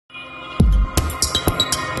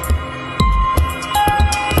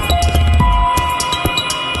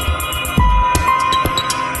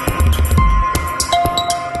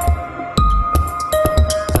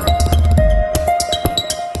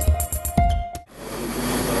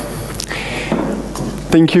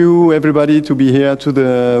Thank you, everybody, to be here to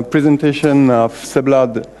the presentation of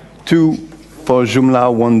Seblod 2 for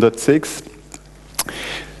Joomla 1.6.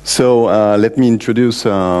 So let me introduce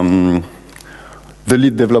the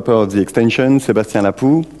lead developer of the extension, Sebastien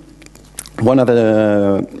Lapoux. One of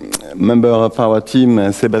the members of our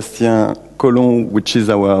team, Sebastien Lapoux, which is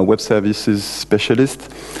our web services specialist,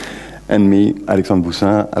 and me, Alexandre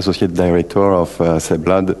Boussin, Associate Director of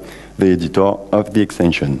Seblod, the editor of the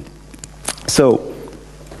extension. So,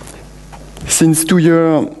 since 2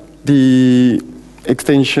 years, the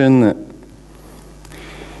extension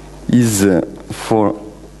is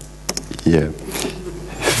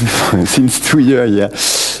since 2 years, yeah.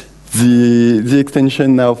 The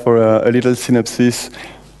extension now, for a little synopsis,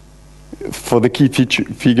 for the key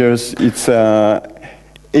figures, it's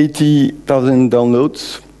 80,000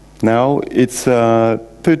 downloads now. It's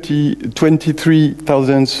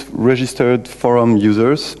 23,000 registered forum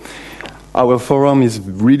users. Our forum is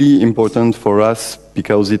really important for us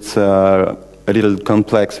because it's a little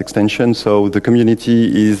complex extension, so the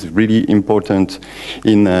community is really important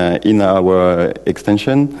in our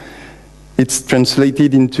extension. It's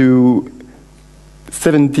translated into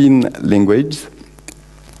 17 languages.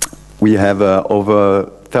 We have over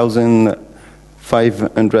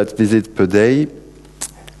 1,500 visits per day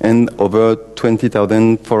and over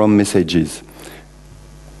 20,000 forum messages.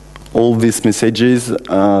 All these messages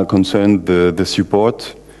concern the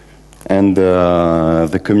support, and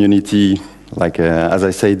the community, like as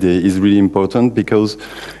I said, is really important because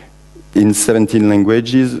in 17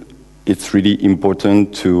 languages, it's really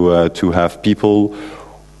important to have people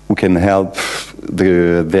who can help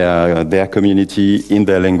their community in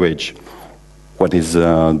their language, what is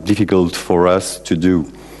difficult for us to do.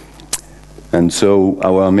 And so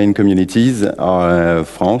our main communities are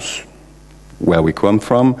France, where we come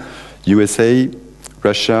from, USA,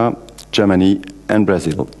 Russia, Germany, and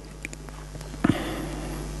Brazil.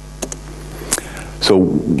 So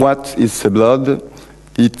what is Seblod?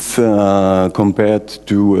 It's compared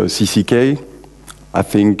to CCK. I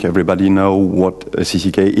think everybody knows what a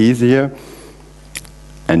CCK is here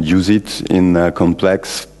and use it in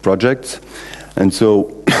complex projects. And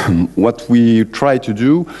so what we try to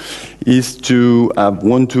do is to have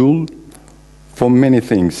one tool for many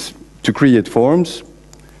things: to create forms,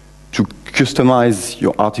 to customize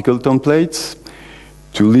your article templates,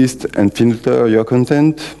 to list and filter your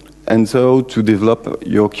content, and so to develop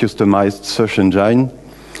your customized search engine.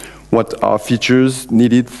 What are features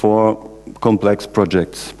needed for complex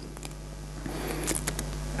projects?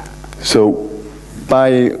 So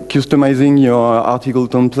by customizing your article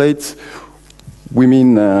templates, we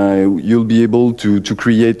mean you'll be able to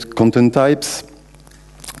create content types,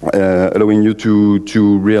 allowing you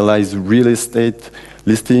to realize real estate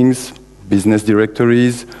listings, business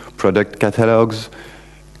directories, product catalogs,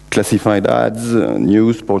 classified ads,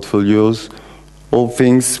 news, portfolios, all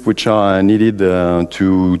things which are needed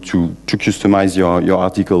to customize your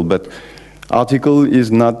article. But article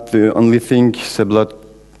is not the only thing Seblod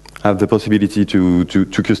have the possibility to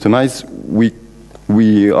customize.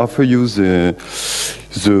 We offer you the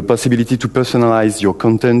possibility to personalize your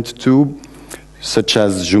content too, such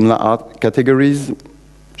as Joomla art categories,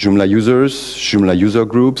 Joomla users, Joomla user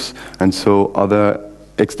groups, and so other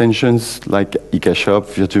extensions like IKShop,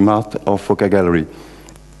 Virtumart, or Foca Gallery.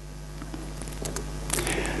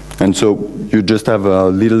 And so you just have a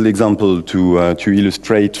little example to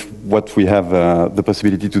illustrate what we have the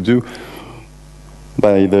possibility to do.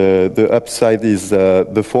 By the upside is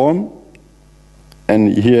the form,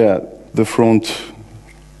 and here the front,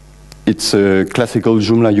 it's a classical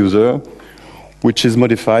Joomla user, which is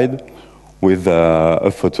modified with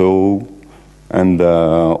a photo and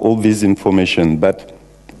all this information. But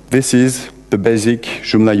this is the basic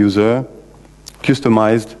Joomla user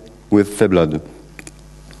customized with Seblod.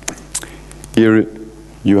 Here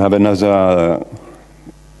you have another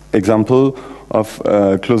example of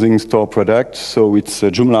a clothing store product. So it's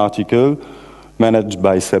a Joomla article managed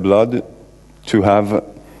by Seblod to have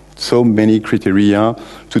so many criteria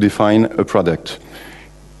to define a product.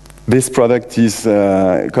 This product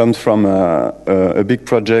comes from a big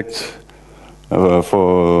project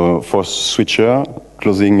for Switcher,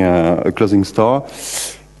 a clothing store.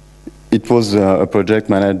 It was a project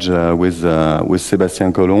managed with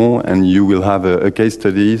Sebastien Lapoux, and you will have a case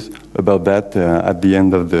study about that at the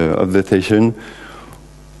end of the session,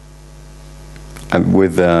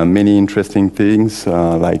 with many interesting things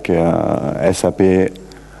like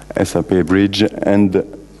SAP Bridge and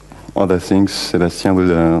other things. Sebastien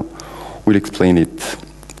will explain it.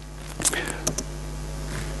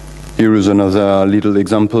 Here is another little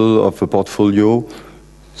example of a portfolio.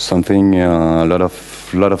 something a lot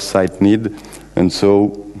of sites need, and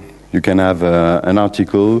so you can have an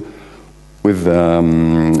article with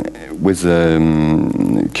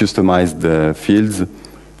customized fields,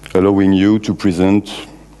 allowing you to present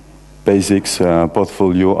basics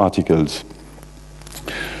portfolio articles.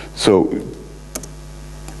 So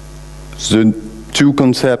the two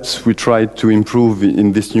concepts we tried to improve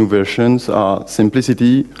in these new versions are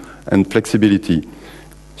simplicity and flexibility.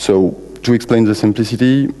 So to explain the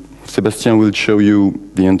simplicity, Sebastien will show you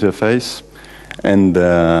the interface, and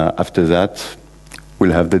after that,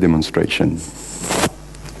 we'll have the demonstration.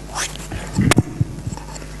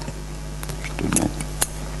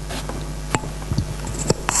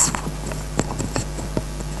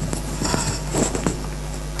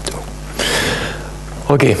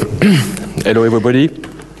 Okay, hello everybody.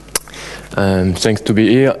 Thanks to be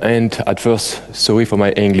here, and at first, sorry for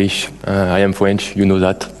my English. I am French, you know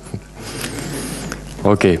that.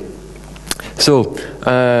 Okay, so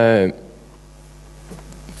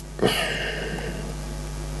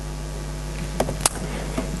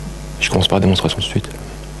je commence par la démonstration tout de suite.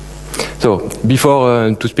 So,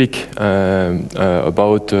 before to speak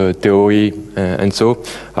about theory and so,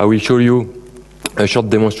 I will show you a short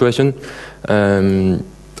demonstration.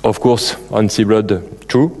 Of course, on Seblod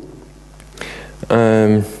 2.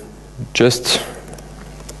 Just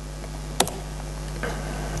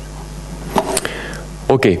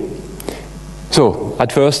okay. So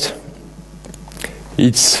at first,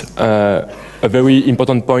 it's a very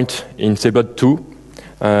important point in Seblod 2.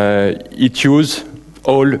 It uses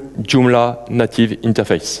all Joomla native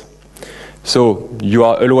interface. So you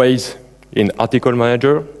are always in Article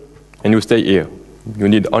Manager, and you stay here. You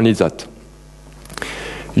need only that.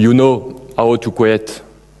 You know how to create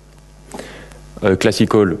a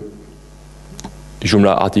classical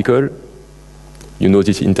Joomla article. You know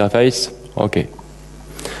this interface. Okay.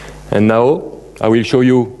 And now I will show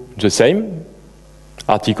you the same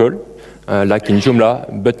article like in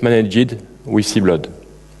Joomla, but managed with Seblod.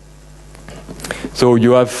 So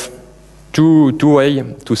you have two ways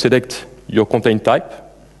to select your content type,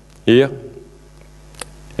 here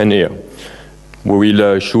and here. We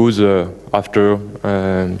will choose after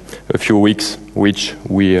a few weeks which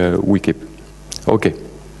we keep. Okay,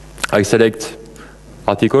 I select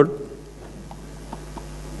article,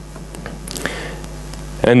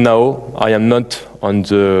 and now I am not on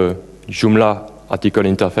the Joomla article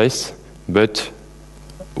interface, but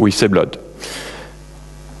with Seblod.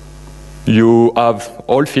 You have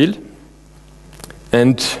all fields,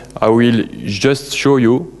 and I will just show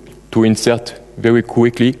you to insert very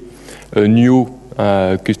quickly a new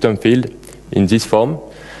custom field in this form,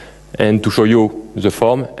 and to show you the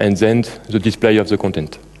form and then the display of the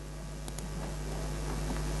content.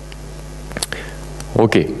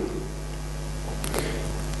 Okay.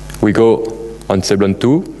 We go on Seblod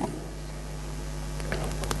 2.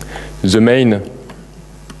 The main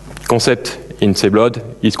concept in Seblod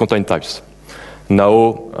is content types.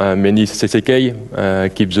 Now, many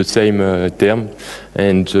CCK keep the same term,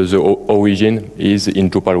 and the origin is in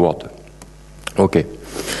Drupal world. Okay.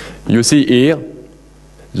 You see here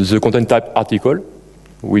the content type article,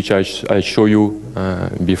 which I show you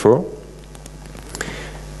before.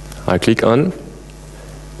 I click on,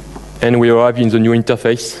 and we arrive in the new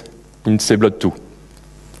interface in Seblod 2.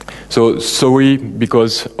 So sorry,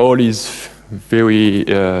 because all is very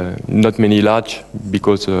not many large,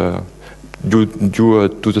 because due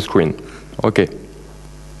to the screen. Okay.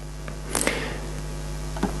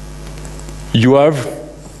 You have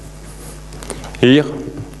here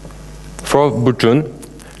 4 buttons.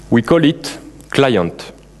 We call it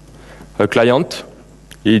client. A client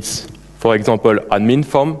is, for example, admin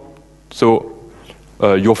form. So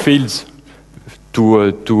your fields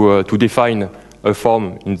to define a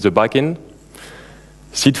form in the backend.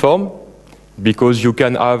 Seed form, because you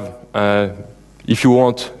can have, if you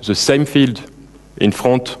want, the same field in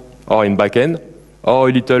front or in backend, or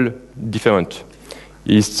a little different.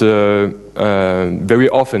 It's very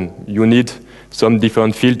often you need some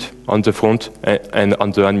different field on the front and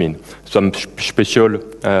on the admin. Some special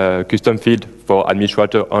custom field for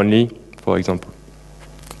administrator only, for example.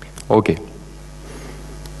 Okay.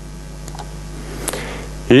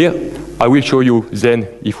 Here, I will show you then,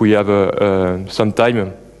 if we have some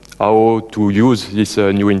time, how to use this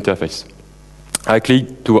new interface. I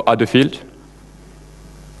click to add a field.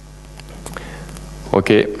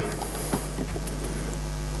 Okay.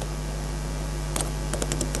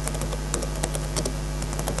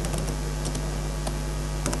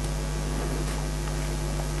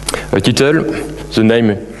 A title, the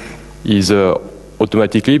name is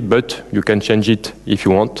automatically, but you can change it if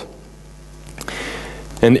you want.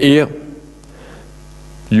 And here,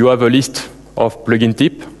 you have a list of plugin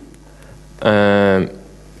type.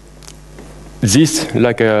 This,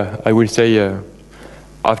 like I will say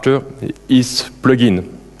after, is plugin.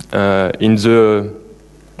 In the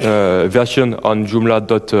version on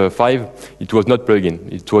Joomla.5, it was not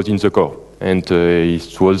plugin. It was in the core, and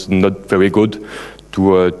it was not very good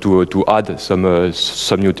to add some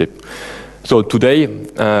new type. So today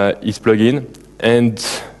is plugin, and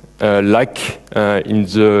like in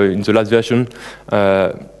the last version,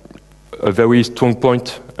 a very strong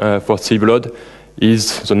point for Seblod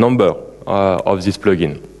is the number of this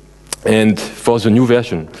plugin. And for the new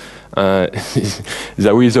version,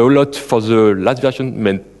 there is a lot for the last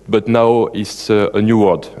version, but now it's a new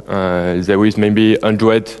word. There is maybe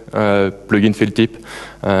 100 plugin field type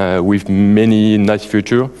with many nice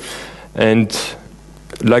features. And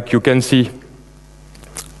like you can see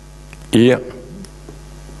here,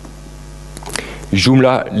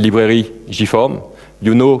 Joomla library JForm.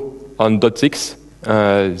 You know, on .6,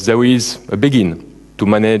 there is a begin to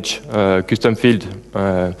manage custom field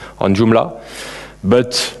on Joomla,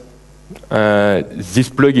 but these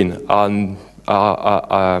plugins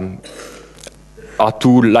are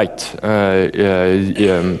too light.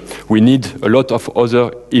 We need a lot of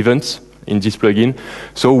other events in this plugin,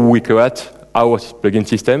 so we create our plugin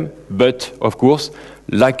system. But of course,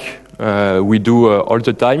 like we do all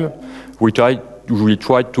the time, we try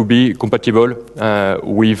to be compatible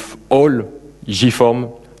with all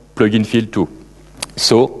JForm plugin field too.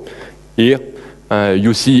 So here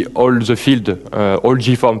you see all the field, all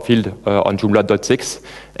JForm field on Joomla.6,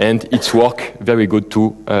 and it's work very good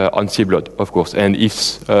too on Seblod, of course. And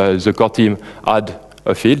if the core team add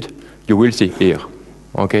a field, you will see here.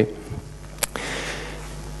 Okay.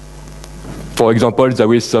 For example,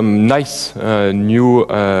 there is some nice new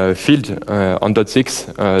field on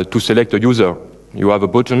 .6 to select a user. You have a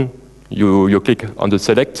button, you click on the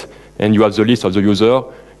select, and you have the list of the user.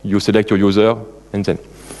 You select your user, and then.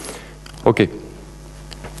 Okay.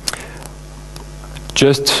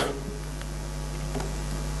 Just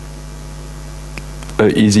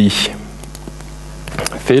an easy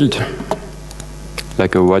field,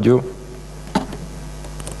 like a radio.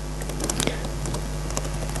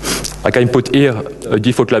 I can put here a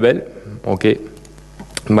default label. Okay.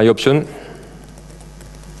 My option.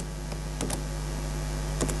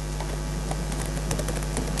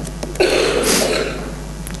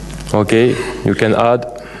 Okay, you can add,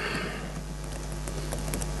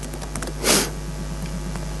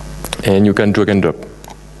 and you can drag and drop.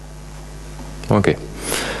 Okay.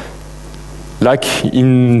 Like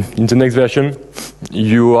in the next version,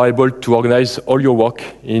 you are able to organize all your work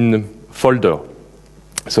in folder.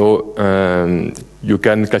 So you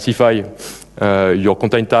can classify your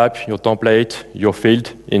content type, your template, your field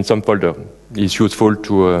in some folder. It's useful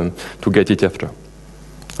to get it after.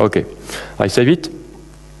 Okay, I save it.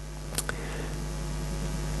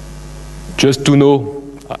 Just to know,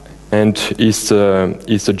 and it's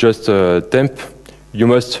just a temp, you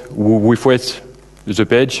must refresh the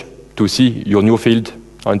page to see your new field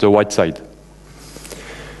on the right side.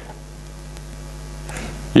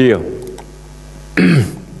 Here,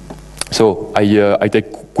 so I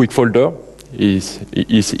take quick folder.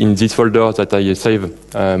 Is in this folder that I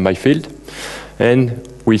save my field, and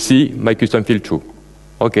we see my custom field too.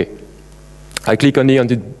 Okay, I click only on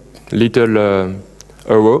the little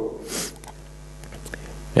arrow.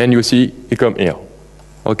 And you see, it come here.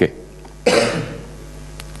 Okay.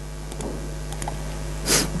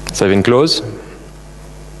 Save and close.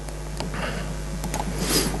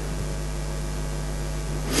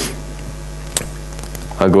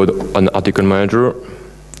 I go on Article Manager.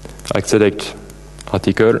 I select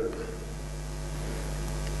article.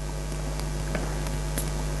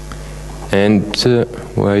 And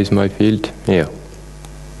where is my field? Here.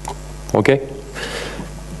 Okay.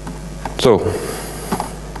 So,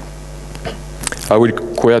 I will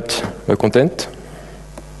create a content.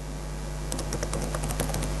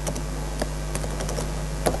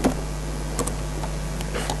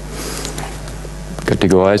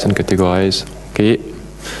 Categorize and categorize. Okay.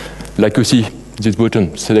 Like you see, this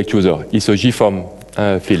button, select user, is a JForm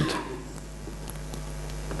field.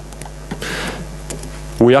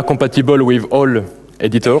 We are compatible with all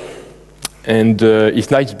editors. And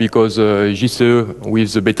it's nice because JSE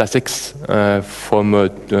with the beta 6 from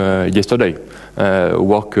yesterday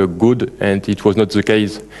work good, and it was not the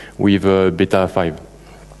case with beta 5.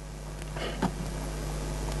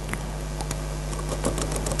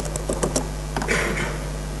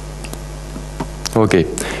 Okay,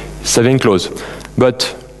 save and close.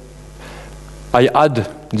 But I add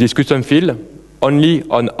this custom field only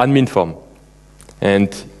on admin form.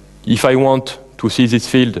 And if I want to see this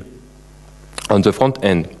field on the front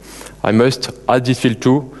end, I must add this field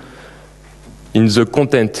too in the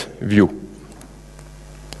content view.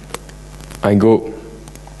 I go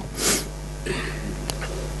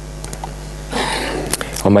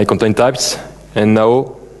on my content types, and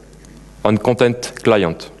now on content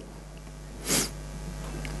client.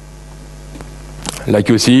 Like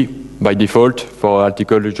you see, by default, for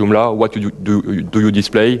article Joomla, what do you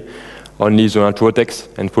display? Only the intro text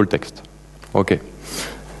and full text. Okay.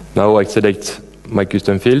 Now I select my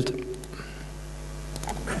custom field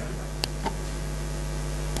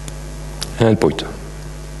and put.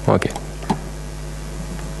 Okay.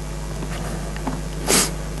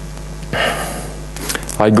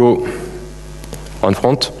 I go on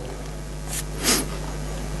front.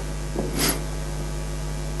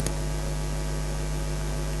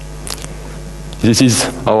 This is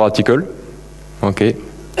our article. Okay.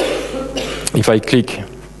 If I click,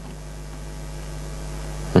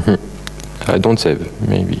 I don't save,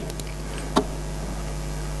 maybe.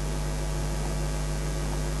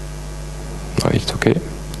 No, it's okay.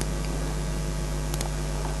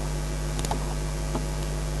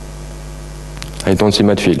 I don't see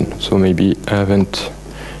my field, so maybe I haven't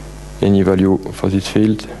any value for this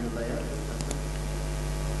field.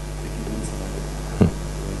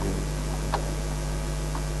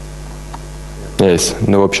 Yes,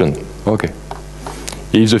 no option. Okay.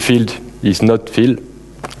 If the field is not filled,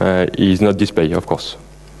 it is not displayed, of course.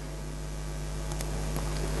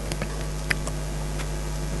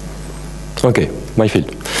 Okay, my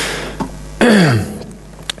field.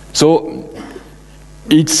 So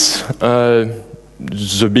it's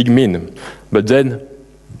the big mean, but then,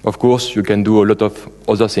 of course, you can do a lot of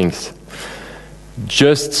other things.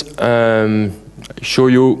 Just show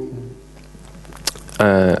you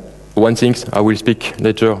one thing. I will speak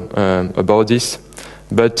later about this,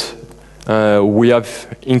 but we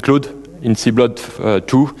have included in Seblod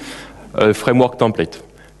 2 a framework template.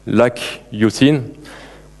 Like you've seen,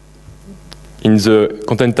 in the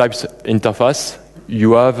content types interface,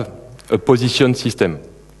 you have a position system.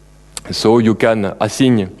 So you can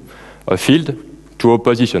assign a field to a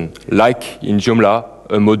position, like in Joomla,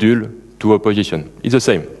 a module to a position. It's the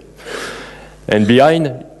same. And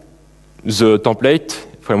behind the template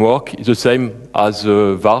framework is the same as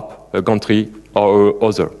a VARP, a country, or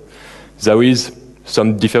other. There is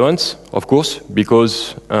some difference, of course,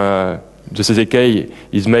 because the CCK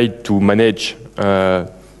is made to manage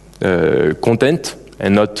content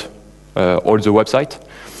and not all the website,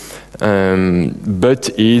 but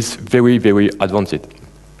is very, very advanced.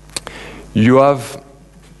 You have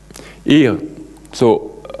here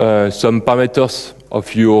some parameters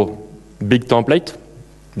of your big template,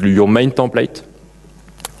 your main template.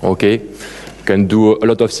 Okay, you can do a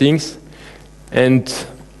lot of things, and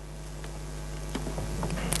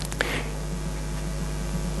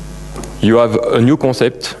you have a new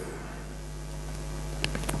concept.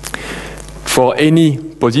 For any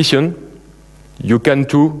position, you can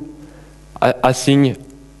assign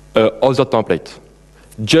other template,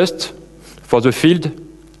 just for the field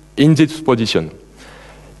in this position.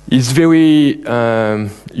 It's very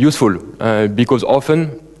useful because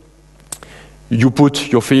often you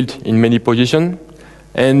put your field in many positions,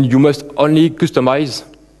 and you must only customize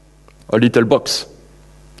a little box.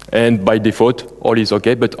 And by default, all is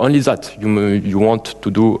okay, but only that you want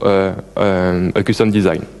to do a custom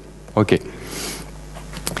design. Okay.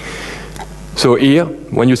 So here,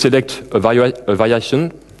 when you select a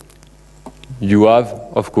variation, you have,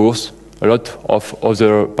 of course, a lot of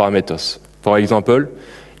other parameters. For example,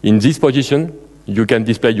 in this position, you can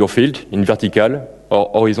display your field in vertical or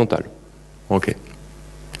horizontal. Okay,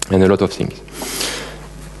 and a lot of things.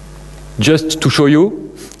 Just to show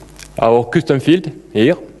you our custom field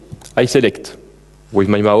here, I select with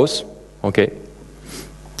my mouse, okay,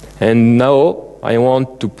 and now I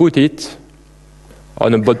want to put it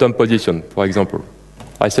on a bottom position, for example.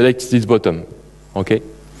 I select this bottom, okay,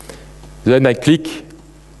 then I click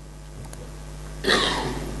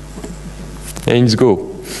and it's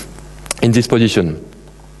go in this position.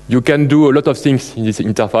 You can do a lot of things in this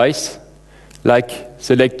interface, like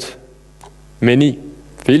select many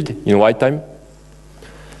fields in white time.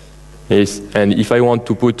 Yes, and if I want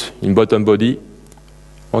to put in bottom body,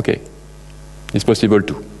 okay, it's possible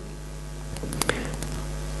too.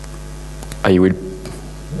 I will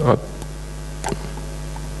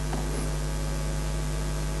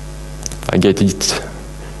I get it.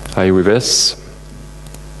 I reverse.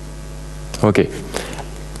 Okay.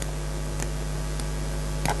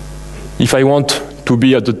 If I want to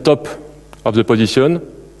be at the top of the position,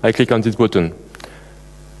 I click on this button.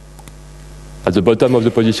 at the bottom of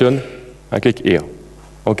the position, I click here.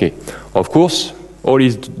 Okay. Of course, all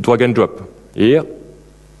is drag and drop here.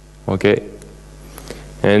 Okay.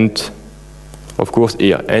 And of course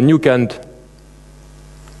here. And you can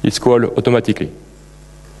scroll automatically.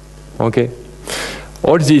 Okay.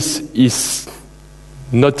 All this is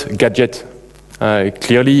not gadget.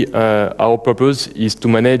 Clearly, our purpose is to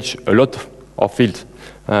manage a lot of fields.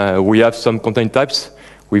 We have some content types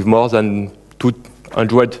with more than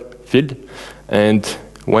 200 fields, and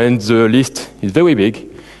when the list is very big,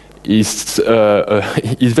 it's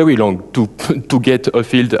very long to get a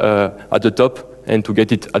field at the top and to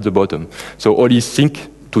get it at the bottom. So all is think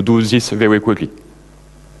to do this very quickly.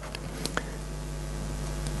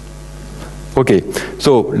 Okay,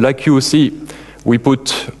 so like you see, we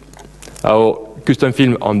put our custom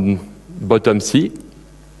field on bottom C.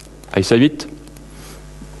 I save it.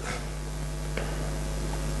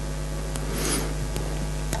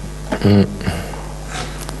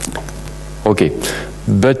 Okay,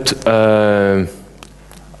 but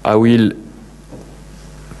I will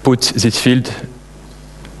put this field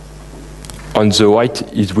on the right.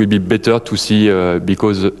 It will be better to see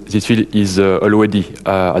because this field is already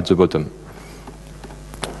at the bottom.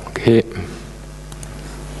 Okay.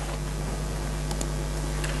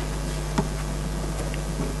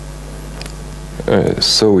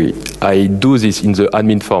 Sorry, I do this in the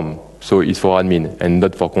admin form, so it's for admin and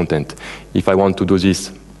not for content. If I want to do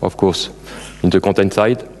this, of course, in the content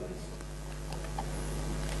side,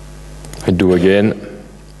 I do again.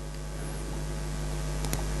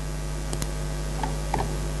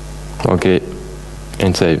 Okay,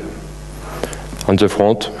 and save. On the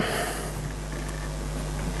front.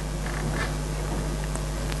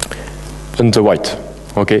 On the right,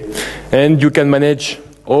 okay? And you can manage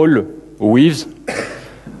all widths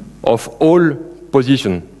of all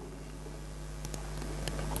positions.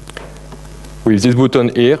 With this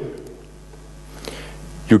button here,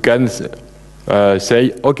 you can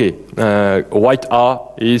say, okay, right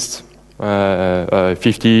R is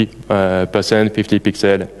 50%, 50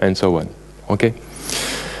 pixels, and so on. Okay?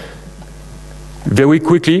 Very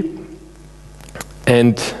quickly,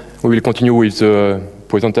 and we will continue with the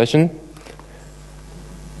presentation.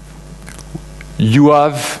 You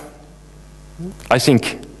have, I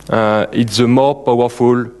think, it's a more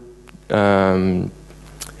powerful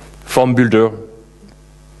form builder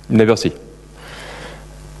never see.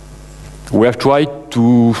 We have tried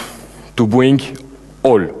to bring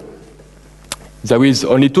all. There is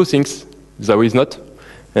only two things there is not,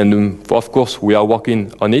 and of course we are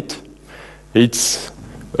working on it. It's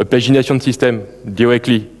a pagination system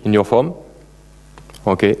directly in your form,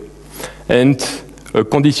 okay, and a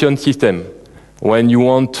condition system. When you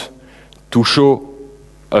want to show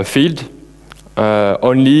a field,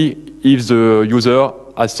 only if the user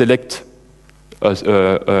has select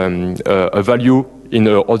a value in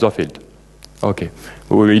another field. Okay,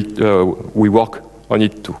 we work on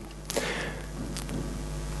it too.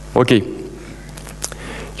 Okay,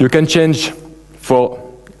 you can change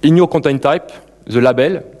in your content type, the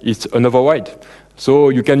label is an override. So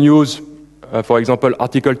you can use, for example,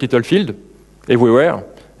 article title field everywhere,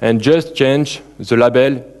 and just change the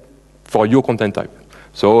label for your content type.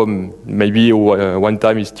 So maybe one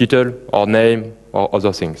time is title or name or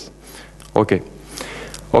other things. Okay.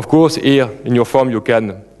 Of course, here in your form, you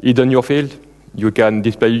can hidden your field. You can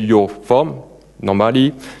display your form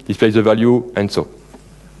normally, display the value, and so.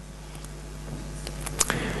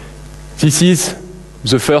 This is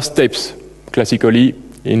the first steps, classically,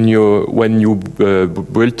 when you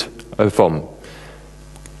build a form.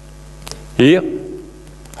 Here,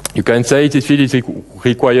 you can say this field is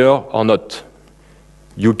required or not.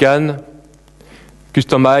 You can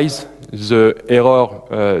customize the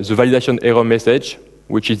error, the validation error message,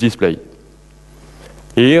 which is displayed.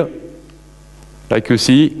 Here, like you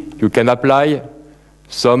see, you can apply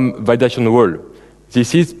some validation rule.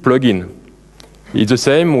 This is plugin. It's the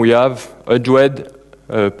same. We have a Dread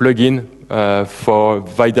plugin for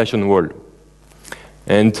validation rule,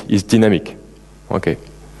 and it's dynamic. Okay,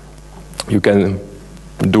 you can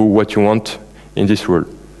do what you want in this rule.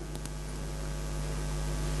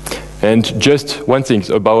 And just one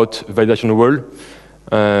thing about validation rule,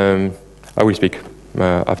 I will speak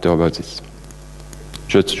after about this.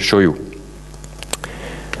 Just to show you.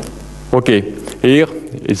 Okay, here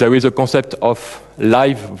there is a concept of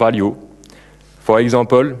live value. For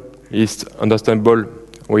example, it's understandable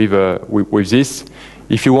with this.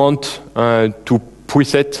 If you want to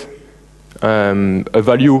preset a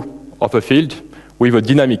value of a field with a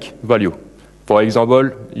dynamic value. For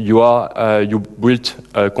example, you built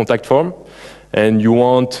a contact form, and you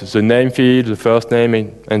want the name field, the first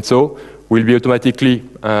name, and so will be automatically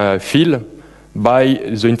filled by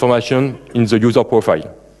the information in the user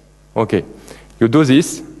profile. Okay, you do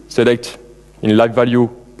this, select in live value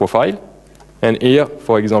profile, and here,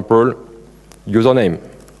 for example, username.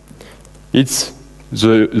 It's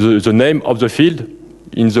the name of the field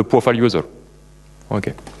in the profile user.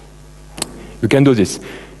 Okay, you can do this.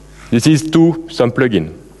 This is to some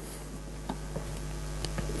plugin.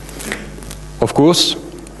 Of course,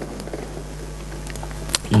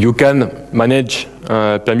 you can manage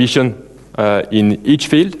permission in each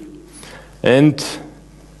field and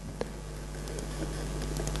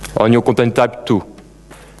on your content type too.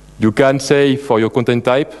 You can say for your content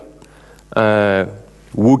type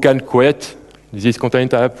who can create this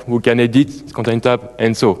content type, who can edit this content type,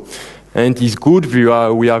 and so. And it's good.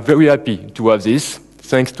 We are very happy to have this,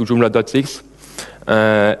 thanks to Joomla.6.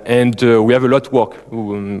 And we have a lot of work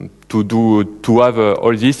to have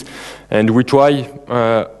all this. And we try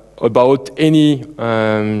about any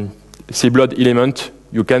Seblod element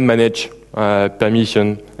you can manage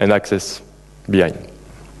permission and access behind.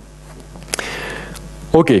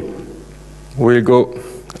 Okay, we'll go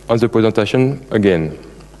on the presentation again.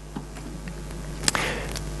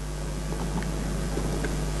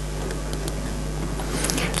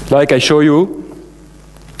 Like I show you,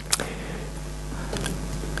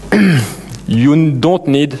 you don't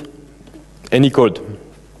need any code.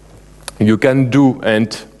 You can do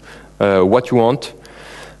and what you want.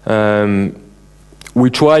 We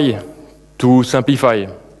try to simplify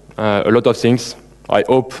a lot of things. I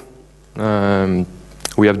hope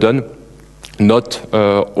we have done. Not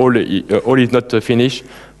all is not finished,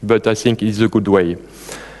 but I think it's a good way.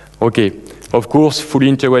 Okay, of course, fully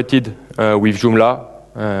integrated with Joomla,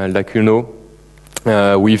 like you know,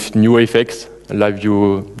 with new effects, like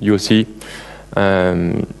you see,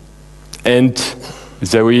 and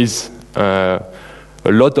there is a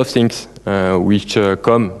lot of things which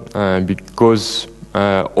come because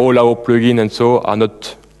all our plugins and so are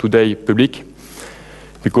not today public,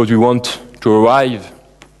 because we want to arrive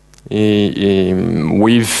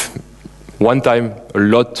with one time a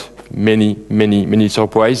lot, many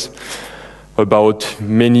surprise about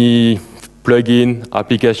many plugin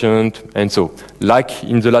applications and so. Like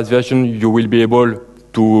in the last version, you will be able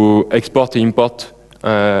to export and import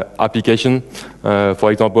application.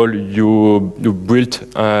 For example, you built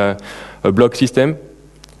a blog system.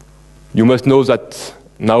 You must know that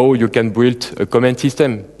now you can build a comment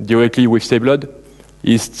system directly with Seblod.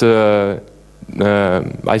 It's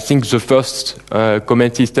I think the first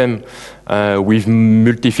comment system with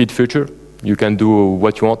multi-feed feature. You can do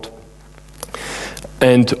what you want.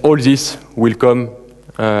 And all this will come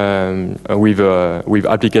with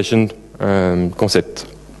application concept,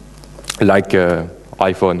 like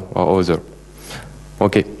iPhone or other.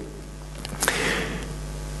 Okay.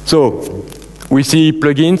 So we see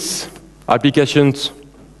plugins, applications.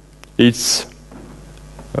 It's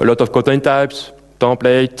a lot of content types,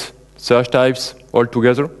 template, search types, all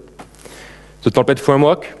together. The template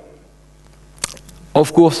framework.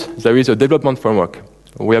 Of course, there is a development framework.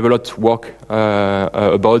 We have a lot of work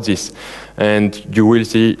about this, and you will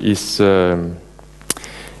see it's comment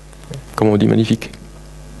on dit magnifique?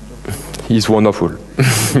 It's wonderful.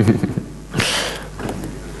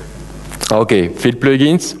 Okay, field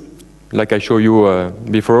plugins, like I showed you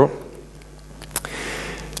before.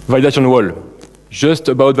 Validation wall. Just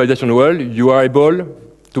about validation wall, you are able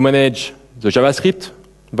to manage the JavaScript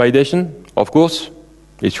validation. Of course,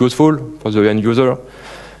 it's useful for the end user.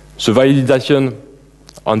 The validation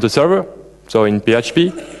on the server, so in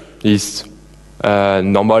PHP, is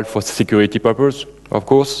normal for security purposes, of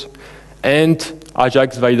course, and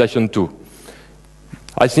Ajax validation too.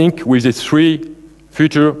 I think with these three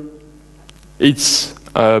features, it's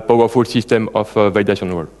a powerful system of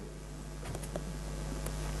validation wall.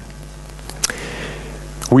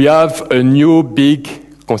 We have a new big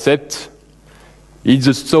concept. It's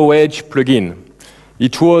the storage plugin.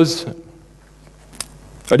 It was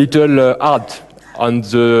a little hard on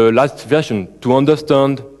the last version to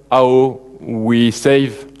understand how we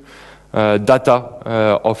save data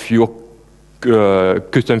of your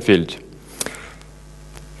custom field,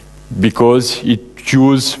 because it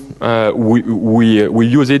use we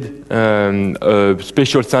use it a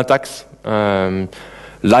special syntax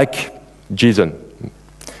like JSON.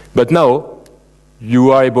 But now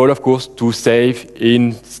you are able, of course, to save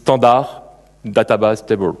in standard database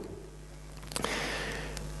table.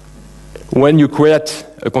 When you create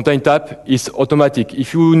a content type, it's automatic.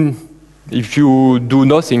 If you do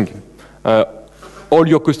nothing, all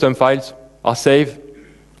your custom files are saved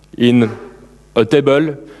in a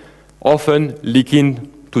table, often linking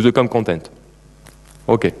to the COM content.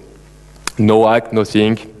 Okay. No hack,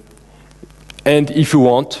 nothing. And if you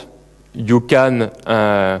want, you can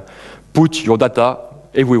put your data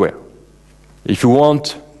everywhere. If you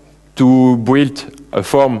want to build a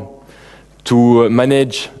form to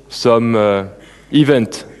manage some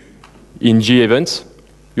event in G-Events,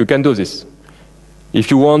 you can do this. If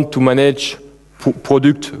you want to manage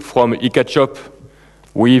product from eCatch-up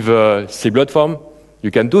with a Seblod form, you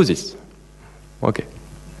can do this. Okay.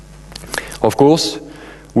 Of course,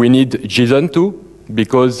 we need JSON too,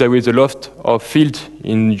 because there is a lot of fields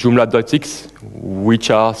in Joomla.6 which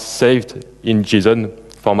are saved in JSON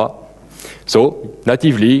format. So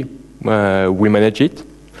natively, we manage it.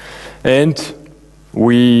 And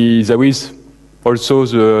there is also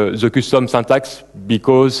the custom syntax,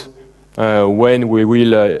 because when we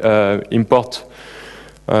will import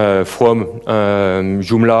from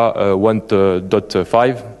Joomla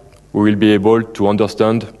 1.5, we will be able to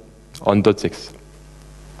understand on .6.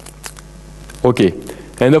 Okay,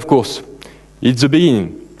 and of course, it's the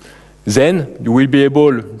beginning. Then you will be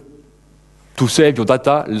able to save your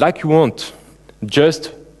data like you want,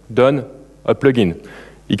 just done a plugin.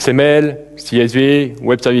 XML, CSV,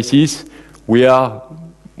 web services,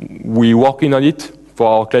 we working on it for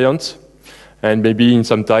our clients, and maybe in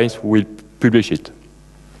some times we'll publish it.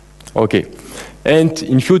 Okay, and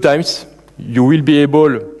in few times you will be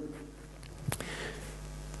able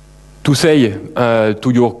to say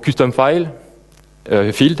to your custom file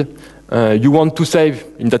field, you want to save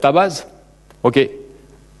in database, okay,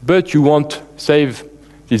 but you want to save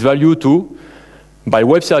this value too by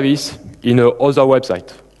web service in another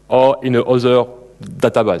website or in another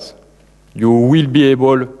database. You will be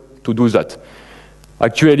able to do that.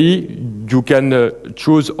 Actually, you can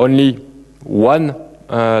choose only one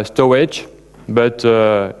storage, but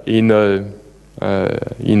in a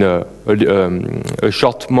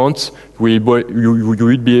short month, you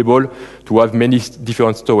will be able to have many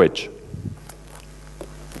different storage.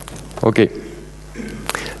 Okay.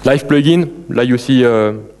 Live plugin, like you see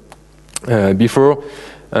before,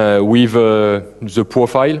 with the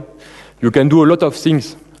profile, you can do a lot of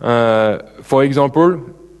things. For example,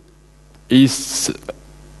 is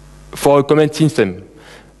for a comment system.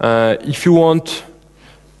 If you want,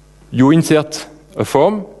 you insert a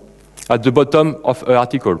form at the bottom of an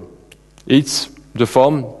article. It's the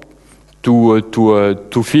form to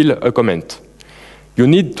fill a comment. You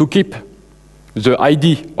need to keep the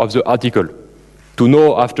ID of the article to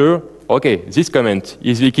know after, okay, this comment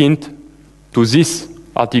is linked to this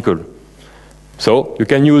article. So you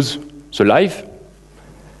can use the live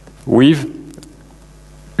with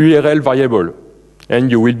URL variable,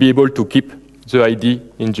 and you will be able to keep the ID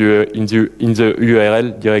in the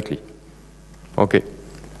URL directly. Okay.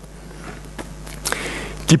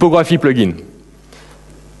 Typography plugin.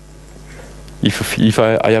 If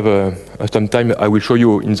I have some time, I will show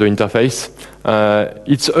you in the interface.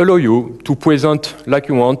 It allows you to present like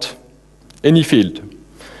you want any field.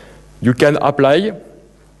 You can apply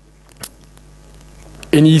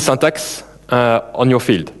any syntax on your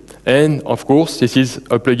field. And of course, this is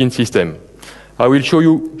a plugin system. I will show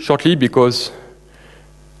you shortly because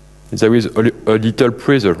there is a little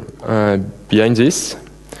pressure behind this.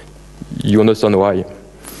 You understand why.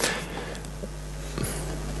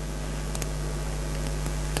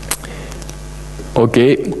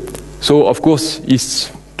 Okay, so of course,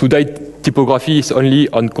 today typography is only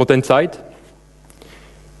on content side.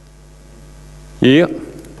 Here,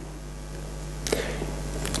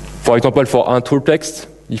 for example, for intro text,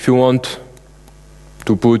 if you want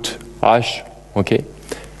to put hash, okay,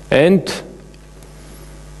 and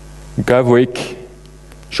Gavrik,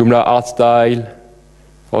 Joomla art style,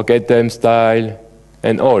 forget them style,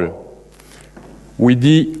 and all. We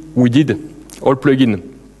did all plugin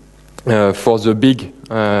for the big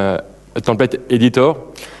template editor,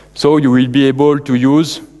 so you will be able to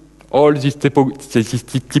use all this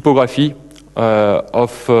typography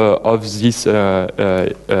of this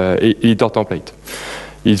editor template.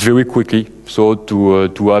 It's very quickly, so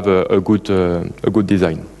to have a good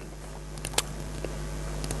design.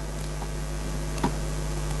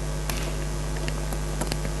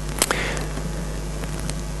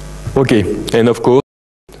 Okay, and of course,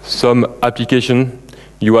 some application,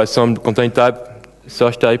 you have some content type,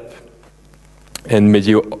 search type, and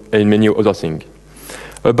many other things.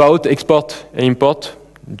 About export and import,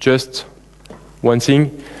 just one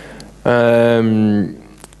thing.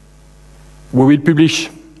 We will publish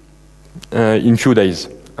in few days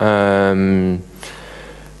an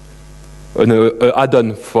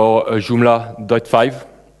add-on for Joomla.5,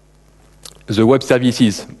 the web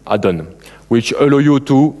services add-on, which allow you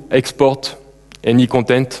to export any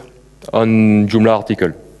content on Joomla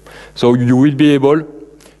article. So you will be able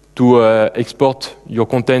to export your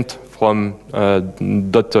content from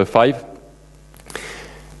 .5.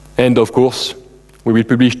 And of course, we will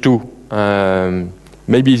publish two,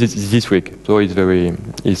 maybe this week, so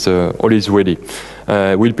it's always ready.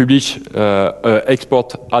 We'll publish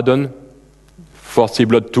export add-on for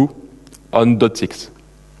Seblod 2 on .6.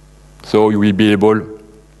 So you will be able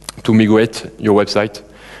to migrate your website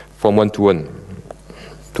from one to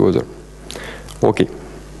other. Okay.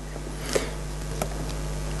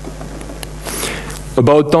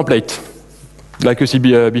 About template, like you see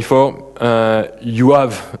before, you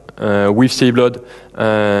have with Seblod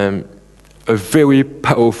a very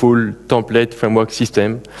powerful template framework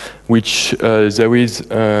system, which there is,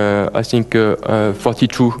 I think,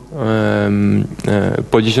 42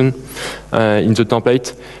 position in the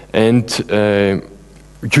template, and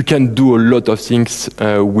you can do a lot of things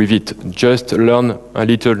with it. Just learn a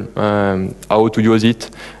little how to use it,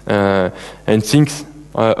 and things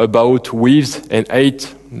about widths and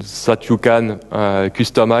height that you can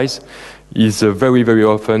customize is very, very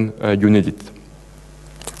often you need it.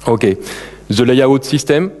 Okay, the layout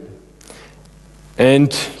system,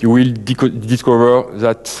 and you will discover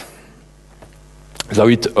that there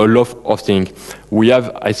is a lot of things. We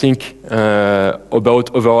have, I think, about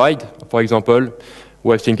override, for example,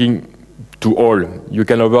 we're thinking to all. You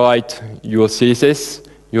can override your CSS,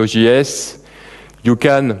 your JS. You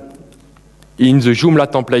can, in the Joomla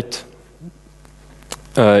template,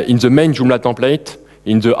 in the main Joomla template,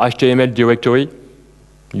 in the HTML directory,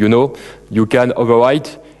 you can override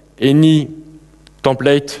any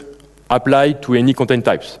template applied to any content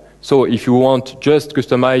types. So if you want just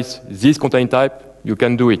customize this content type, you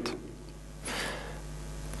can do it.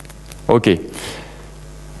 Okay.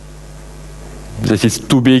 This is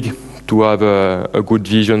too big to have a good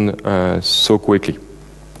vision so quickly.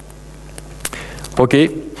 Okay.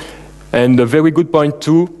 And a very good point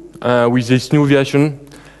too, with this new version,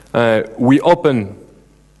 we open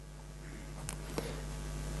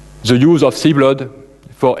the use of Seblod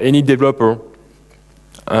for any developer,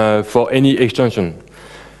 for any extension.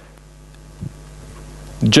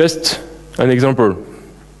 Just an example.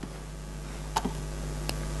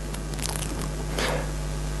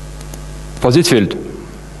 For this field,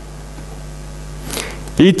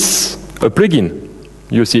 it's a plugin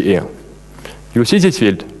you see here. You see this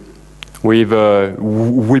field with a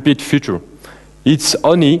repeat feature. It's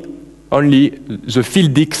only the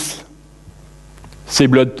fieldix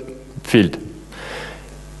Seblod field.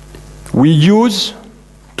 We use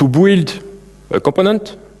to build a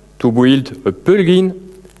component, to build a plugin,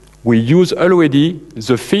 we use already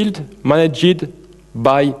the field managed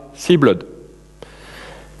by Seblod.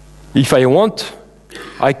 If I want,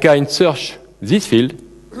 I can search this field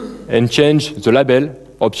and change the label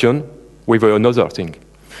option with another thing.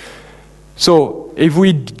 So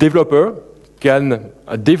every developer can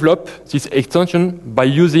develop this extension by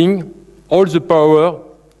using all the power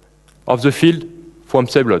of the field from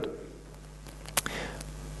Seblod.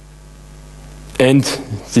 And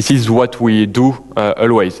this is what we do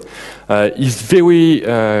always. It's very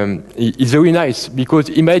nice because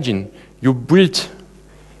imagine you built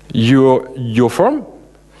your form,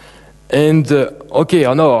 and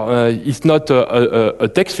okay, no, it's not a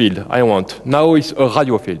text field I want. Now it's a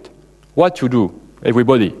radio field. What you do,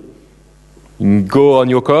 everybody? Go on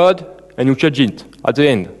your code and you change it at the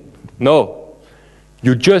end. No,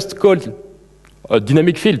 you just call a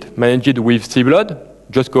dynamic field managed with Seblod.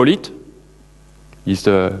 Just call it. It's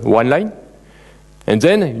one line, and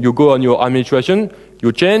then you go on your administration.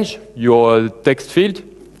 You change your text field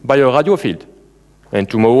by a radio field. And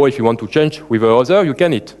tomorrow, if you want to change with another, you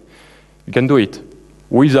can do it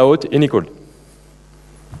without any code.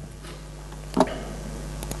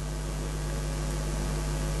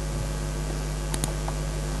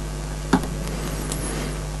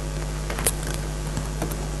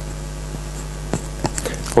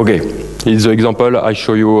 Okay, here's the example I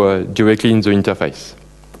show you directly in the interface.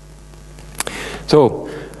 So,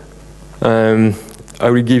 I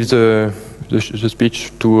will give the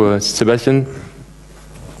speech to Sebastien.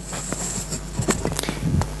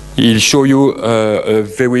 He'll show you a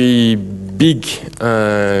very big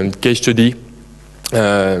case study.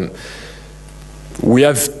 We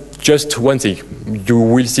have just one thing. You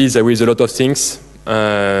will see there is a lot of things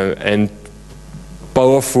and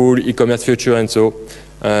powerful e-commerce feature, and so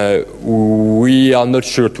we are not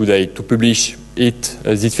sure today to publish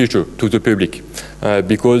this feature to the public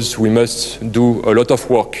because we must do a lot of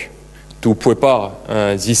work to prepare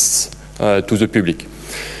this to the public.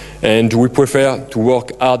 And we prefer to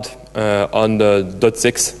work hard on the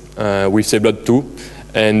 .6 with Seblod 2,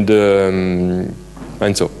 and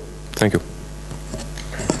so Thank you.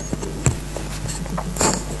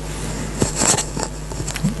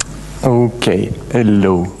 Okay,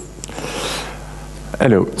 hello.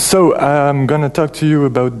 Hello. So I'm going to talk to you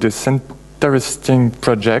about this interesting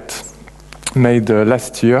project made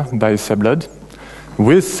last year by Seblod,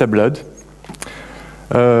 with Seblod,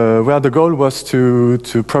 where the goal was to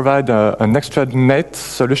provide an extranet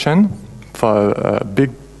solution for a big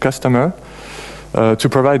customer, to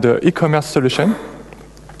provide an e-commerce solution.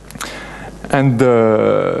 And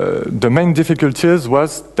the main difficulties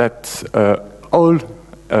was that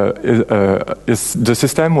the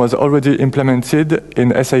system was already implemented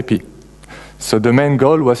in SAP. So the main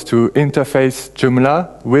goal was to interface Joomla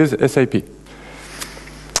with SAP.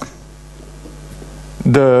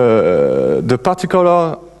 The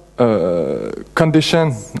particular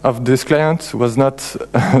condition of this client was not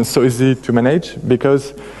so easy to manage,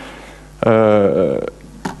 because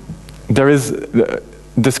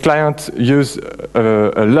this client used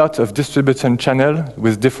a lot of distribution channels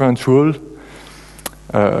with different rules.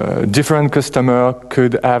 Different customer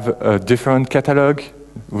could have a different catalog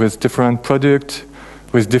with different product,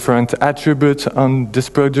 with different attributes on this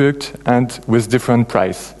product, and with different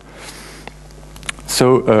price.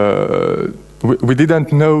 So we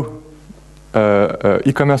didn't know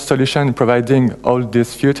e-commerce solution providing all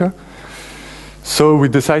this feature. So we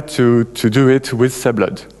decided to do it with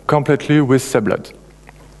Seblod, completely with Seblod.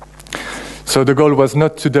 So the goal was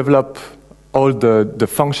not to develop all the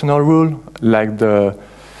functional rule, like to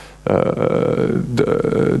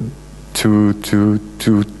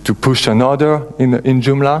push an order in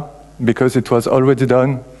Joomla, because it was already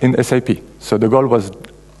done in SAP. So the goal was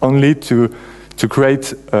only to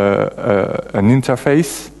create an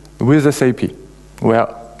interface with SAP, where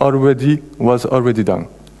was already done.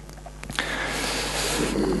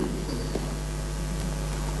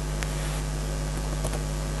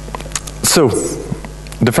 So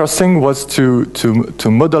the first thing was to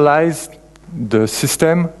modelize the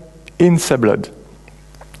system in Seblod.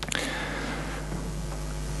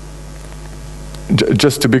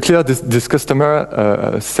 Just to be clear, this customer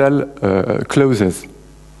sell clothes,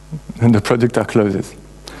 and the product are clothes.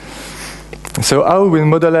 So how we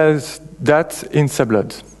modelize that in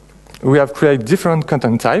Seblod? We have created different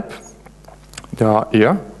content type. They are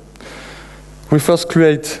here. We first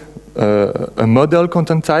create a model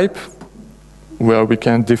content type, where we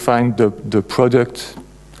can define the product,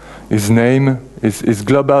 its name, its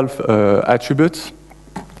global attributes.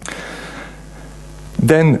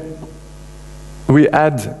 Then we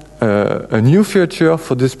add a new feature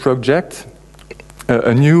for this project,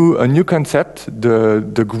 a new concept,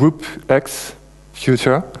 the group X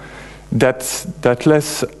feature, that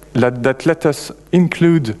let us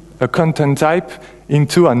include a content type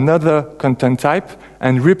into another content type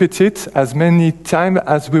and repeat it as many times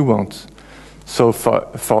as we want. So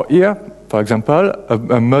for here, for example,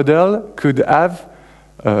 a model could have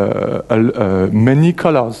many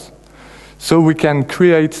colors. So we can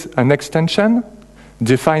create an extension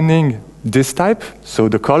defining this type, so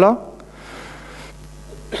the color.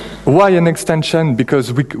 Why an extension?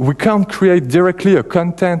 Because we can't create directly a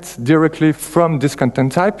content directly from this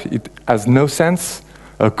content type. It has no sense.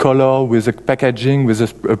 A color with a packaging with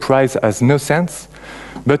a price has no sense.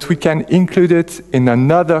 But we can include it in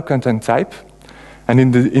another content type, and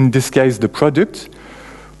in this case the product,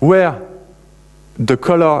 where the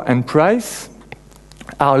color and price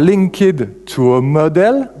are linked to a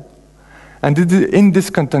model, and in this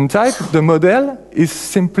content type the model is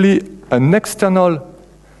simply an external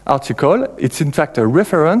article. It's in fact a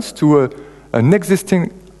reference to an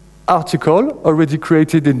existing article already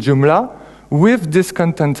created in Joomla with this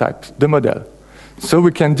content type, the model. So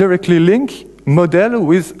we can directly link model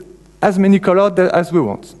with as many colors as we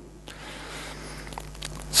want.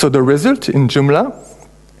 So the result in Joomla,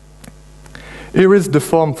 here is the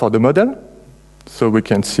form for the model. So we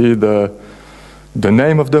can see the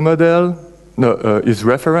name of the model, its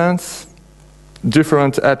reference,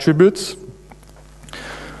 different attributes,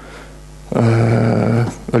 a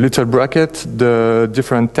little bracket. The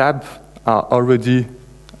different tabs are already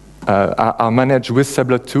are managed with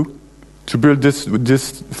Seblod 2. To build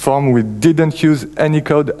this form, we didn't use any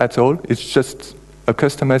code at all. It's just a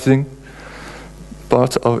customizing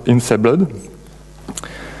part in Seblod.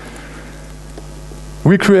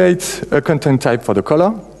 We create a content type for the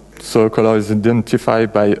color. So a color is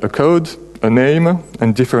identified by a code, a name,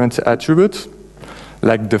 and different attributes,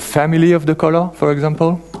 like the family of the color, for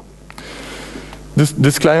example.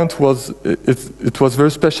 This client was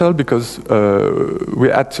very special because we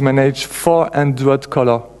had to manage 400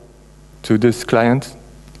 colors to this client,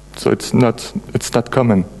 so it's not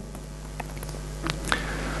common.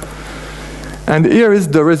 And here is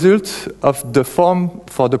the result of the form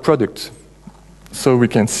for the product. So we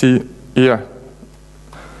can see here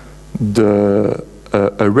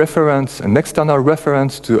a reference, an external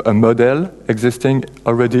reference to a model existing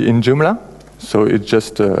already in Joomla. So it's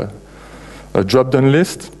just a drop-down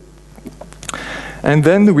list. And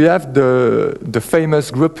then we have the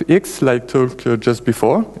famous group X, like talked just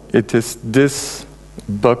before. It is this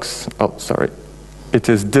box, it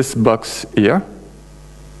is this box here,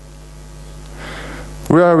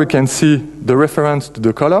 where we can see the reference to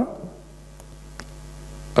the color,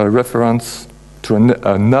 a reference to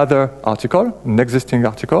another article, an existing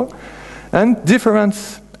article, and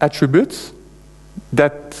different attributes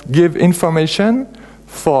that give information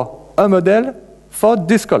for a model for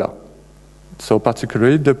this color. So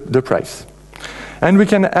particularly the price. And we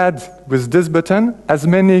can add with this button as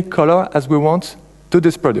many colors as we want to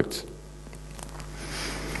this product.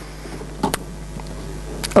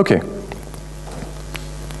 Okay.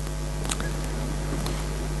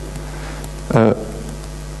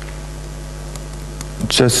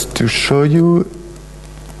 Just to show you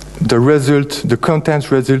the result, the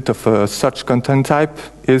content result of such content type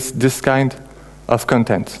is this kind of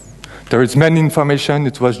content. There is many information,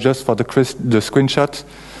 it was just for the screenshot,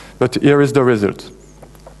 but here is the result.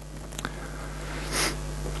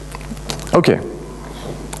 Okay.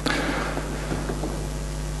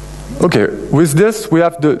 Okay, with this we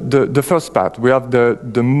have the first part. We have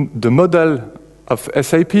the model of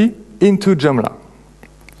SAP into Joomla.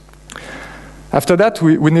 After that,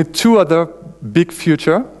 we need two other big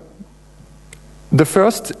features. The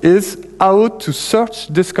first is how to search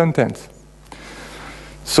this content.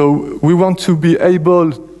 So we want to be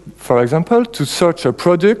able, for example, to search a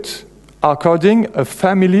product according a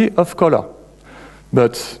family of color.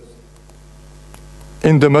 But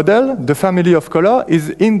in the model, the family of color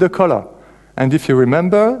is in the color. And if you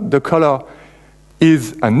remember, the color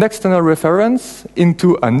is an external reference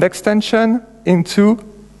into an extension into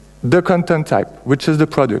the content type, which is the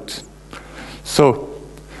product. So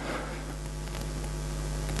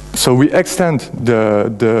we extend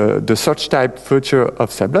the search type feature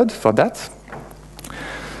of Seblod for that.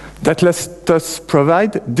 That lets us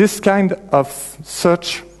provide this kind of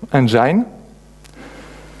search engine,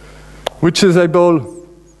 which is able,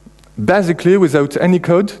 basically, without any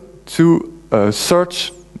code, to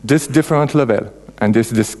search this different level. And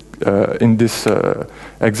in this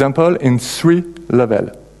example, in 3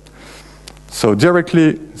 levels. So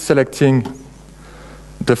directly selecting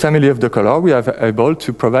the family of the color, we are able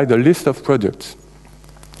to provide a list of products.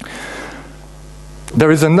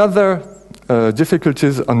 There is another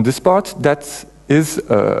difficulties on this part, that is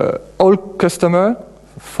all customers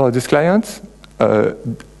for this client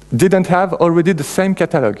didn't have already the same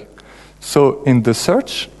catalog. So in the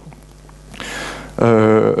search,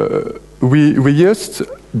 we used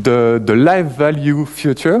the live value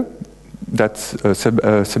feature that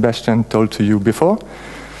Sebastien told to you before,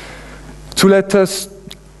 to let us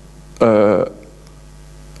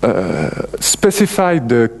specify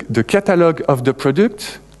the catalog of the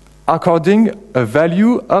product according a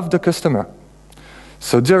value of the customer.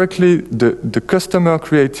 So directly the customer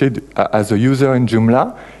created as a user in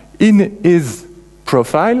Joomla in his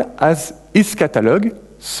profile as his catalog.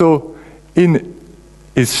 So in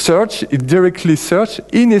his search, it directly search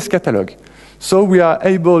in his catalog. So we are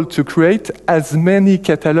able to create as many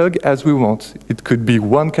catalogs as we want. It could be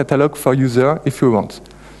one catalog for user if we want.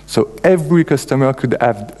 So every customer could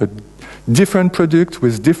have a different product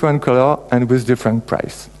with different color and with different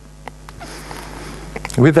price,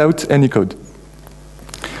 without any code.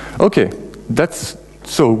 Okay,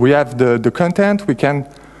 so we have the content. We can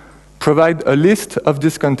provide a list of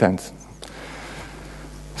this content.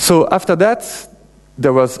 So after that,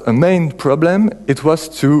 there was a main problem. It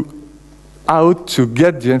was how to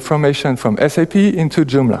get the information from SAP into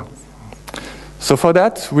Joomla. So for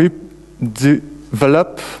that, we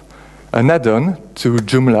develop an add-on to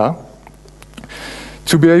Joomla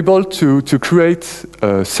to be able to create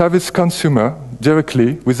a service consumer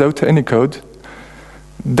directly without any code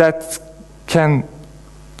that can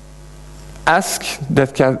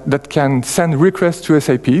can send requests to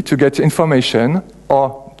SAP to get information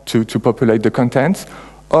or to populate the content,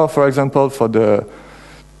 or for example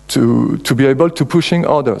to be able to pushing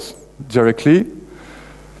orders directly.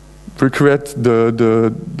 We create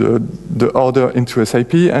the order into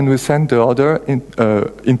SAP and we send the order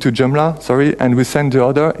into Joomla, and we send the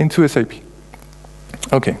order into SAP.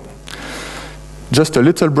 Okay. Just a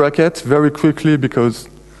little bracket very quickly because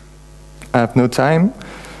I have no time.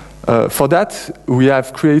 For that, we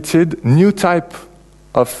have created new type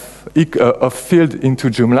of field into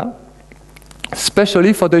Joomla,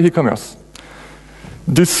 especially for the e-commerce.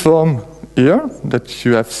 this form here that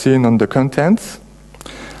you have seen on the contents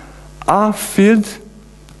are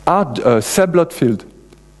Seblod field.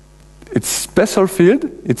 It's special field,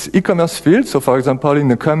 it's e-commerce field. So for example, in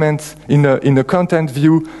the comments, in the content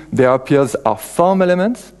view, there appears our form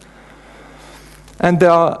elements. And they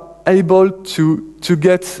are able to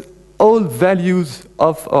get all values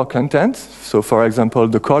of our content. So for example,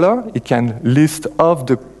 the color, it can list of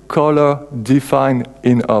the color defined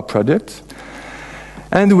in our product.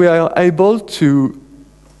 And we are able to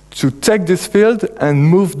take this field and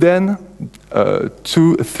move them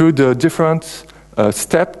through the different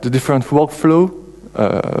step, the different workflow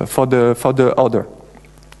for the order.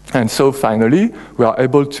 And so finally, we are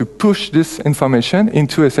able to push this information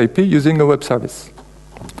into SAP using a web service.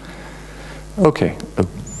 Okay.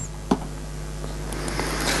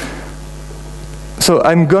 So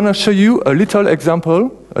I'm going to show you a little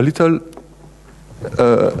example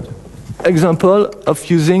of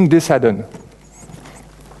using this add-on.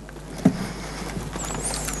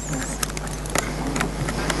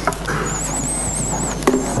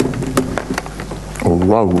 Oh,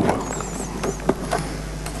 wow.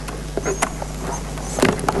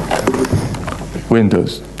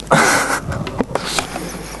 Windows.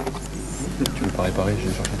 Tu veux pas réparer, je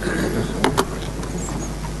vais chercher.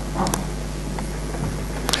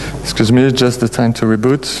 Excuse me, just the time to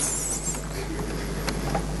reboot.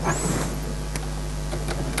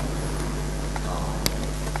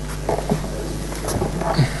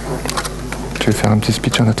 Tu veux faire un petit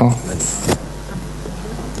speech en attendant?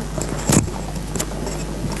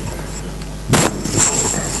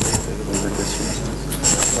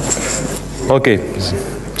 Okay,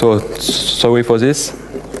 so sorry for this.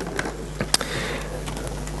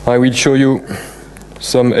 I will show you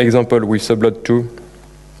some example with Seblod 2.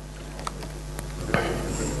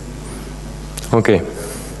 Okay.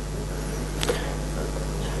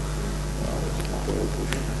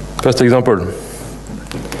 First example.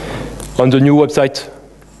 On the new website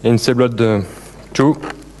in Seblod 2,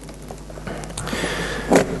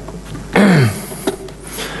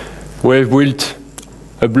 we've built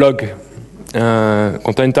a blog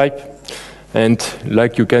content type, and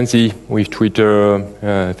like you can see with Twitter,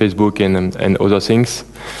 Facebook, and other things,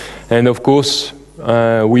 and of course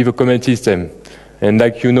with a comment system. And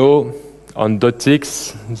like you know, on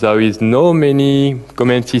 .6 there is no many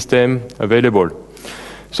comment system available.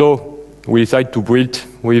 So we decided to build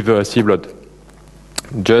with Seblod.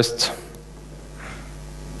 Just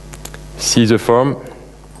see the form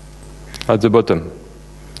at the bottom.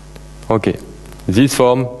 Okay. This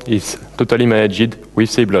form is totally managed with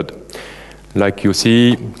Seblod. Like you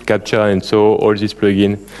see, CAPTCHA and so, all this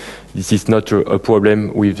plugin, this is not a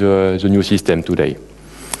problem with the new system today.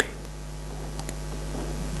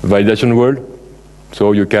 Validation rule,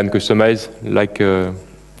 so you can customize like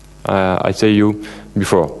I say you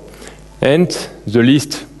before. And the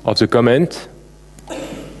list of the comment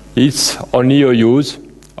is only a use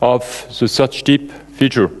of the search tip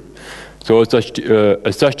feature. So a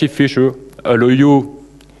search tip feature allow you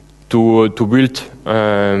to build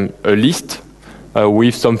a list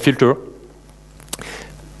with some filter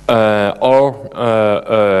or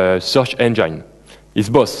a search engine. It's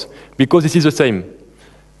both, because this is the same.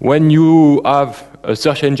 When you have a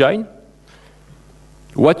search engine,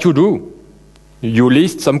 what you do, you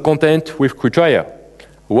list some content with criteria.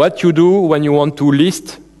 What you do when you want to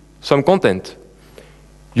list some content,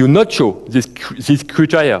 you not show this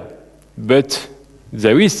criteria, but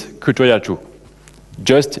there is criteria too,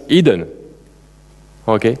 just hidden.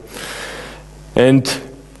 Okay, and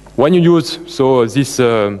when you use this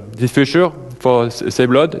feature for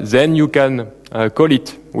Seblod, then you can call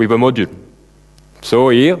it with a module. So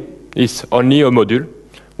here is only a module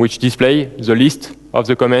which displays the list of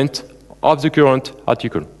the comment of the current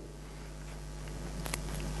article.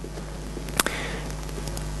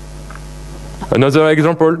 Another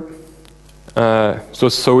example.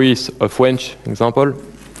 So is a French example.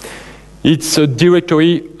 It's a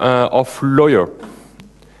directory of lawyer,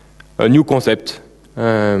 a new concept.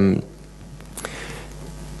 The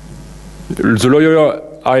lawyer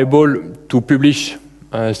are able to publish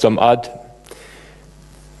some ad.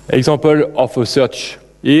 Example of a search.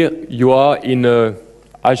 Here you are in a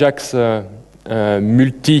Ajax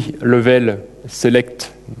multi-level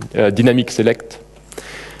select, dynamic select.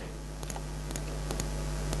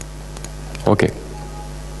 Okay.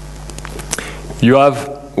 You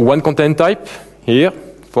have one content type here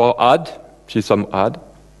for ad, which is some ad.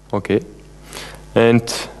 Okay. And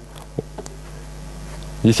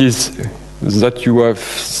this is that you have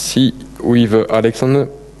see with Alexander.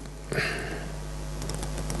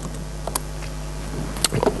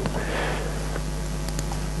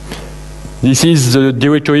 This is the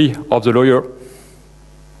directory of the lawyer.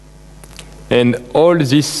 And all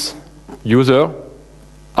these users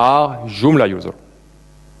are Joomla users.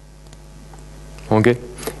 Okay?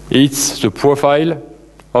 It's the profile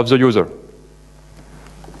of the user.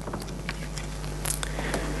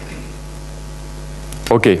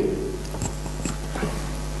 Okay.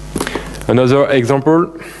 Another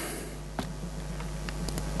example.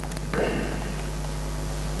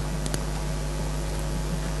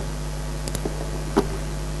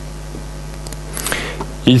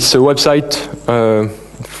 It's a website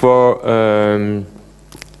for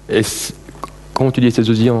comment tu dis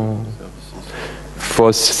SS2I en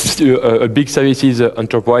for a big services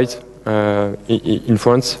enterprise in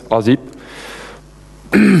France, or ZIP.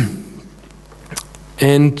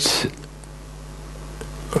 And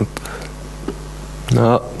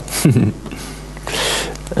non.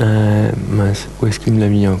 Mince, où est-ce qu'il me l'a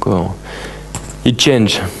mis encore? It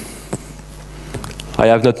changed. I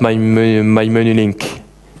have not my menu link.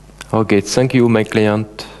 Okay, thank you, my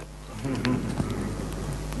client.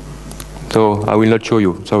 So I will not show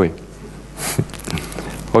you. Sorry.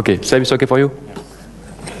 Okay, Seb, it's okay for you?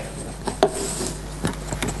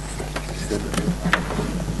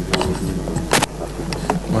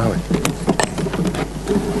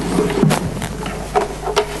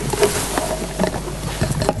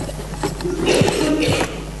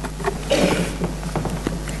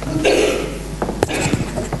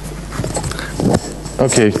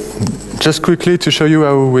 Okay, just quickly to show you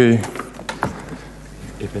how we...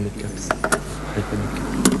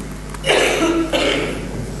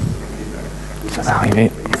 Ça va arriver.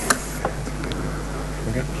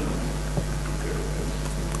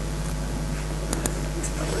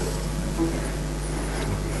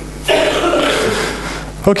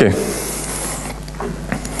 Okay.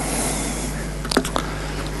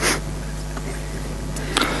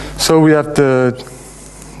 So we have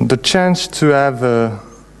the chance to have a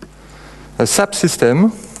SAP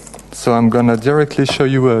system. So I'm going to directly show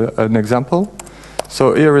you an example.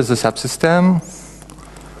 So here is the SAP system.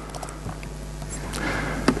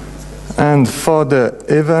 And for the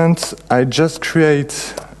event, I just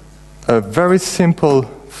create a very simple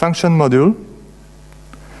function module.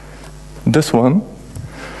 This one.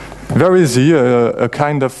 Very easy, a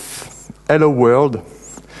kind of hello world.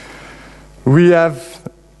 We have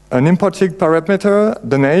an importing parameter,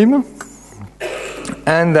 the name,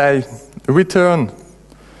 and I return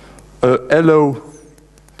a hello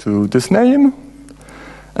to this name.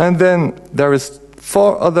 And then there is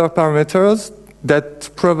 4 other parameters that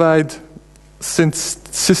provide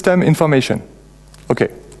system information. Okay,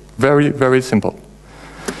 very, very simple.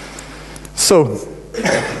 So,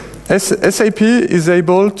 SAP is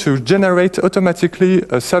able to generate automatically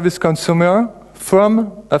a service consumer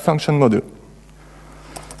from a function module.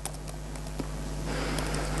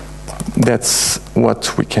 That's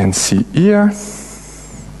what we can see here.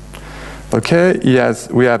 Okay,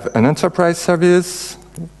 we have an enterprise service.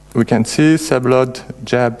 We can see Seblod,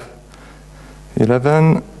 JAB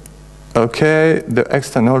 11. Okay, the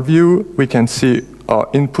external view, we can see our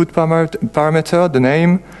input parameter, the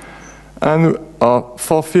name, and our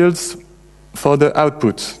 4 fields for the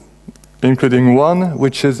output, including one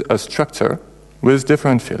which is a structure with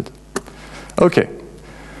different fields. Okay.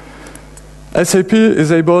 SAP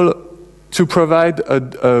is able to provide a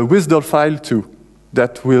WSDL file too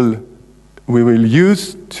that we will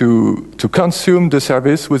use to consume the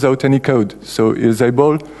service without any code. So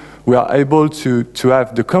we are able to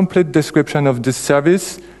have the complete description of this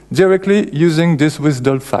service directly using this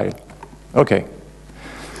WSDL file. Okay.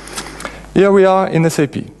 Here we are in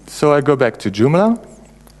SAP. So I go back to Joomla,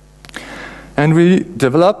 and we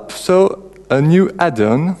develop a new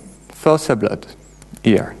add-on for Seblod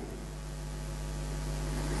here.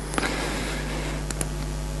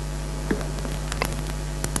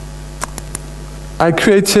 I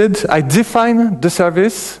define the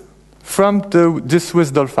service from this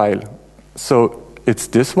WSDL file. So it's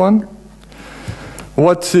this one.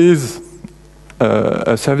 What is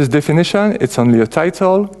a service definition? It's only a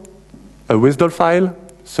title, a WSDL file,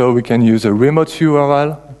 so we can use a remote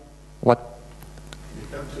URL. What? You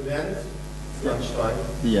come to the end, lunchtime.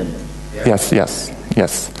 The end.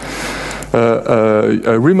 Yes.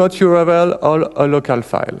 A remote URL or a local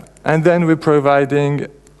file. And then we're providing,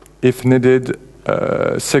 if needed,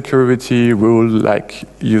 security rule like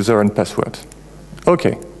user and password.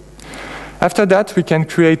 Okay. After that, we can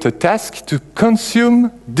create a task to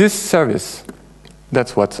consume this service.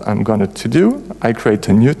 That's what I'm going to do. I create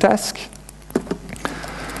a new task.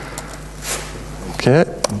 Okay,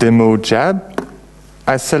 demo JAB.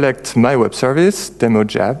 I select my web service, demo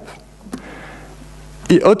JAB.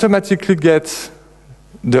 it automatically gets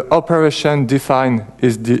the operation defined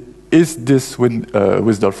is this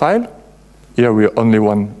WSDL file. Here we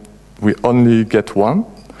only get one.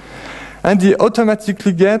 And it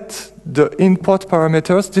automatically get the import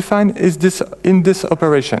parameters defined is this in this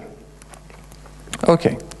operation.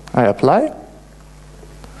 Okay, I apply.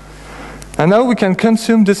 And now we can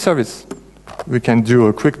consume this service. We can do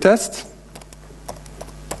a quick test.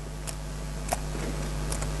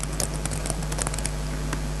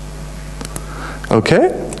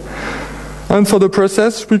 Okay. And for the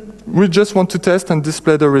process, we just want to test and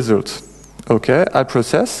display the result. Okay, I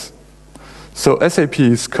process. So SAP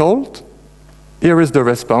is called. Here is the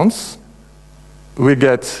response. We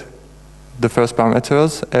get the first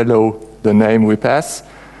parameters, hello, the name we pass,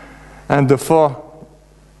 and the 4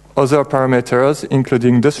 other parameters,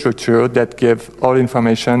 including the structure that give all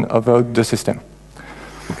information about the system.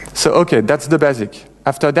 So, okay, that's the basic.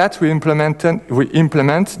 After that, we implement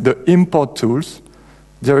the import tools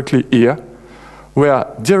directly here, where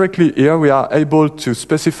directly here we are able to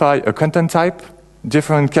specify a content type,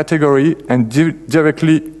 different category, and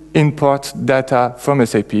directly import data from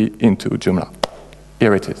SAP into Joomla.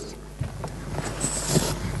 Here it is.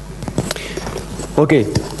 Okay,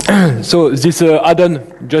 so this add-on,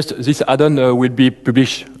 will be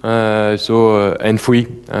published, and free.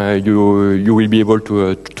 You will be able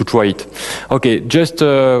to try it. Okay, just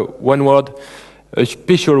one word, a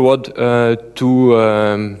special word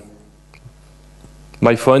to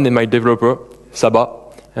my friend and my developer, Saba.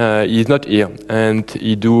 He is not here, and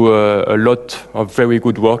he do a lot of very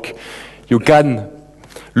good work. You can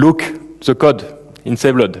look the code in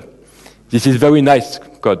Seblod. This is very nice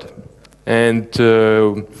code. And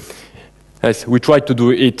yes, we try to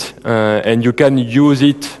do it, and you can use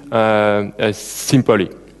it simply.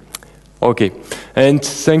 Okay, and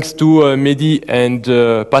thanks to Mehdi and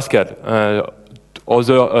Pascal,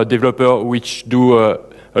 other developer which do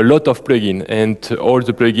a lot of plugin and all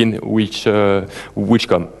the plugin which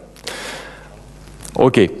come.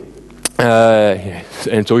 Okay,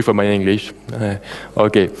 and sorry for my English.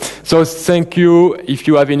 Okay, so thank you. If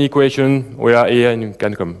you have any question, we are here and you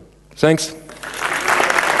can come. Thanks.